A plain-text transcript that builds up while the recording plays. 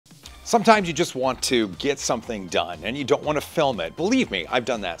Sometimes you just want to get something done and you don't want to film it. Believe me, I've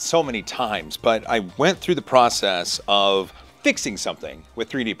done that so many times, but I went through the process of fixing something with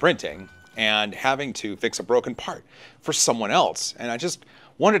 3D printing and having to fix a broken part for someone else. And I just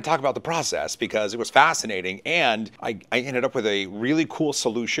wanted to talk about the process because it was fascinating, and I ended up with a really cool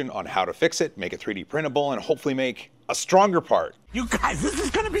solution on how to fix it, make it 3D printable, and hopefully make a stronger part. You guys, this is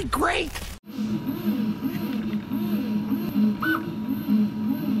gonna be great!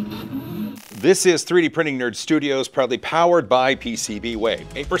 This is 3D Printing Nerd Studios, proudly powered by PCBWay.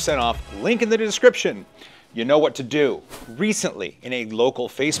 8% off, link in the description. You know what to do. Recently, in a local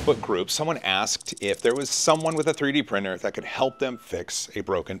Facebook group, someone asked if there was someone with a 3D printer that could help them fix a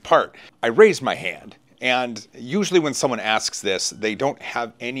broken part. I raised my hand, and usually when someone asks this, they don't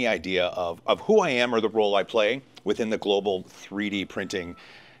have any idea of who I am or the role I play within the global 3D printing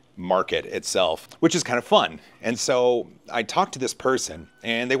market itself, which is kind of fun. And so I talked to this person,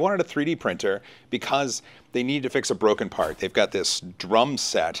 and they wanted a 3D printer because they needed to fix a broken part. They've got this drum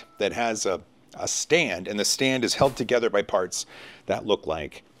set that has a stand, and the stand is held together by parts that look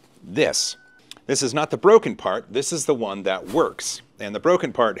like this. This is not the broken part, this is the one that works. And the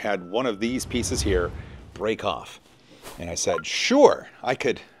broken part had one of these pieces here break off. And I said, sure, I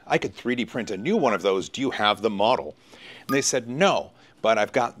could 3D print a new one of those. Do you have the model? And they said, no, but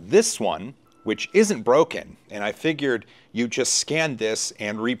I've got this one, which isn't broken, and I figured you just scan this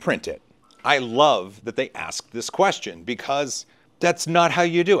and reprint it. I love that they asked this question because that's not how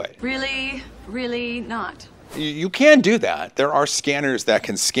you do it. Really? Really not? You can do that. There are scanners that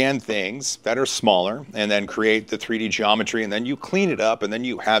can scan things that are smaller and then create the 3D geometry, and then you clean it up and then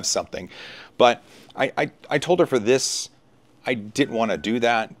you have something. But I told her for this, I didn't want to do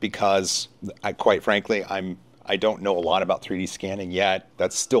that because quite frankly, I don't know a lot about 3D scanning yet.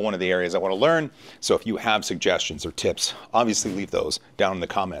 That's still one of the areas I want to learn. So if you have suggestions or tips, obviously leave those down in the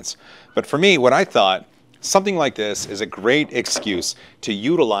comments. But for me, what I thought, something like this is a great excuse to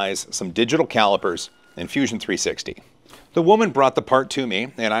utilize some digital calipers in Fusion 360. The woman brought the part to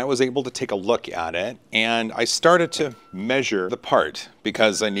me, and I was able to take a look at it, and I started to measure the part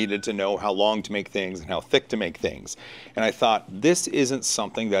because I needed to know how long to make things and how thick to make things. And I thought, this isn't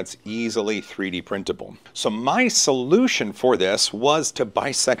something that's easily 3D printable. So my solution for this was to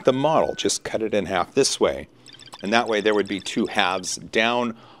bisect the model, just cut it in half this way. And that way there would be two halves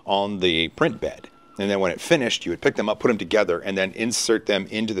down on the print bed. And then when it finished, you would pick them up, put them together, and then insert them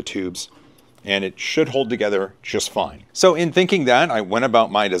into the tubes, and it should hold together just fine. So in thinking that, I went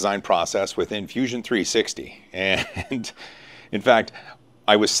about my design process within Fusion 360. And in fact,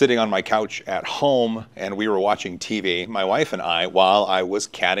 I was sitting on my couch at home and we were watching TV, my wife and I, while I was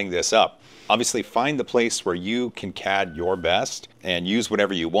CADing this up. Obviously, find the place where you can CAD your best and use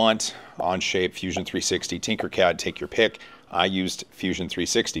whatever you want. Onshape, Fusion 360, Tinkercad, take your pick. I used Fusion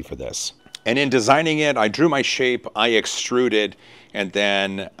 360 for this. And in designing it, I drew my shape, I extruded, and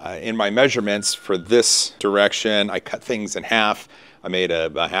then in my measurements for this direction, I cut things in half. I made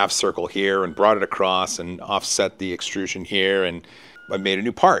a half circle here and brought it across and offset the extrusion here, and I made a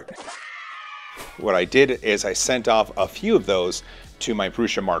new part. What I did is I sent off a few of those to my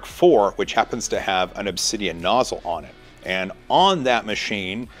Prusa Mark IV, which happens to have an obsidian nozzle on it. And on that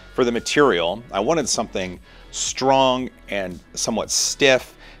machine, for the material, I wanted something strong and somewhat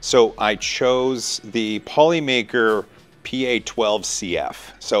stiff. So I chose the Polymaker PA12CF.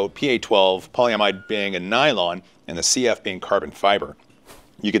 So PA12, polyamide being a nylon, and the CF being carbon fiber.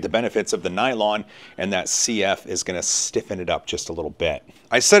 You get the benefits of the nylon, and that CF is going to stiffen it up just a little bit.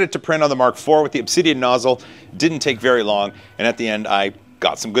 I set it to print on the Mark IV with the obsidian nozzle. Didn't take very long, and at the end I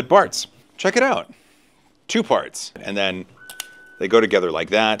got some good parts. Check it out. 2 parts. And then they go together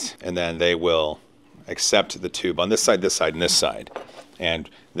like that, and then they will accept the tube on this side, and this side. And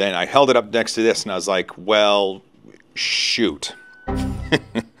then I held it up next to this and I was like, well, shoot.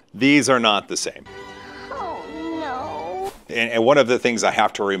 These are not the same. Oh, no. And one of the things I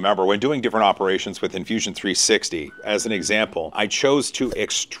have to remember when doing different operations within Fusion 360, as an example, I chose to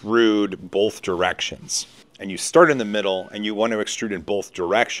extrude both directions. And you start in the middle and you want to extrude in both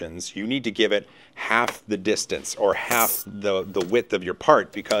directions, you need to give it half the distance or half the width of your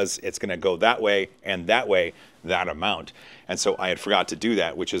part because it's going to go that way and that amount. And so I had forgot to do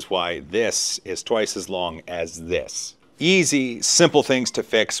that, which is why this is twice as long as this. Easy, simple things to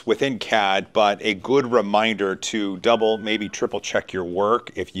fix within CAD, but a good reminder to double, maybe triple check your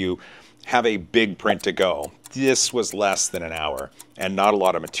work if you have a big print to go. This was less than an hour and not a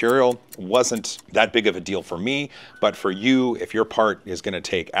lot of material. Wasn't that big of a deal for me, but for you, if your part is going to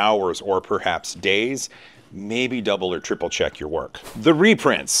take hours or perhaps days, maybe double or triple check your work. The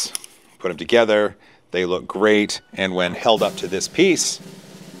reprints, put them together, they look great, and when held up to this piece,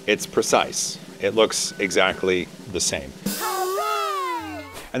 It's precise. It looks exactly the same.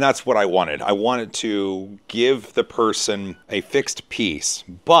 And that's what I wanted. I wanted to give the person a fixed piece,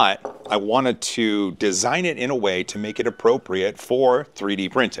 but I wanted to design it in a way to make it appropriate for 3D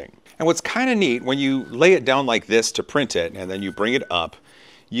printing. And what's kind of neat, when you lay it down like this to print it, and then you bring it up,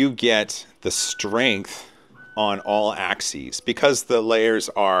 you get the strength on all axes. Because the layers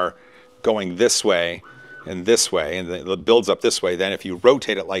are going this way, and it builds up this way, then if you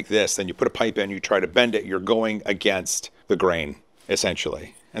rotate it like this, then you put a pipe in, you try to bend it, you're going against the grain,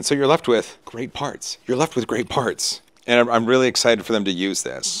 essentially. And so you're left with great parts. You're left with great parts. And I'm really excited for them to use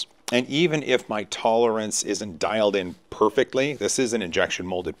this. And even if my tolerance isn't dialed in perfectly, this is an injection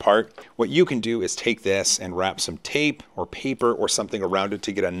molded part, what you can do is take this and wrap some tape or paper or something around it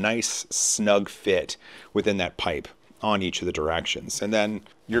to get a nice snug fit within that pipe on each of the directions. And then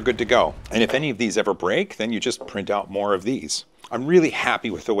you're good to go. And if any of these ever break, then you just print out more of these. I'm really happy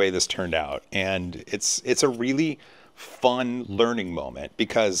with the way this turned out. And it's a really fun learning moment,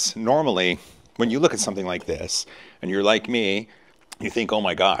 because normally when you look at something like this and you're like me, you think, oh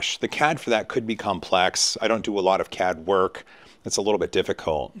my gosh, the CAD for that could be complex. I don't do a lot of CAD work. It's a little bit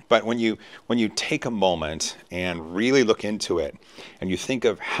difficult. But when you take a moment and really look into it and you think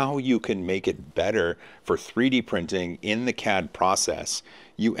of how you can make it better for 3D printing in the CAD process,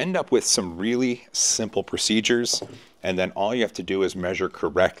 you end up with some really simple procedures, and then all you have to do is measure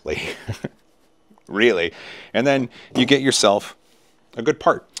correctly. Really. And then you get yourself a good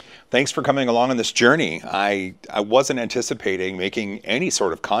part. Thanks for coming along on this journey. I wasn't anticipating making any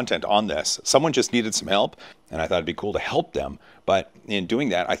sort of content on this. Someone just needed some help, and I thought it'd be cool to help them. But in doing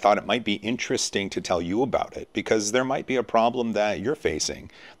that, I thought it might be interesting to tell you about it, because there might be a problem that you're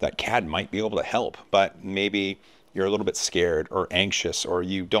facing that CAD might be able to help, but maybe you're a little bit scared or anxious, or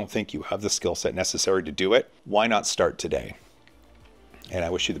you don't think you have the skill set necessary to do it. Why not start today? And I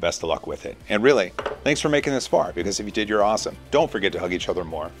wish you the best of luck with it. And really, thanks for making this far, because if you did, you're awesome. Don't forget to hug each other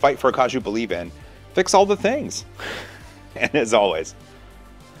more. Fight for a cause you believe in. Fix all the things. And as always,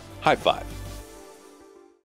 high five.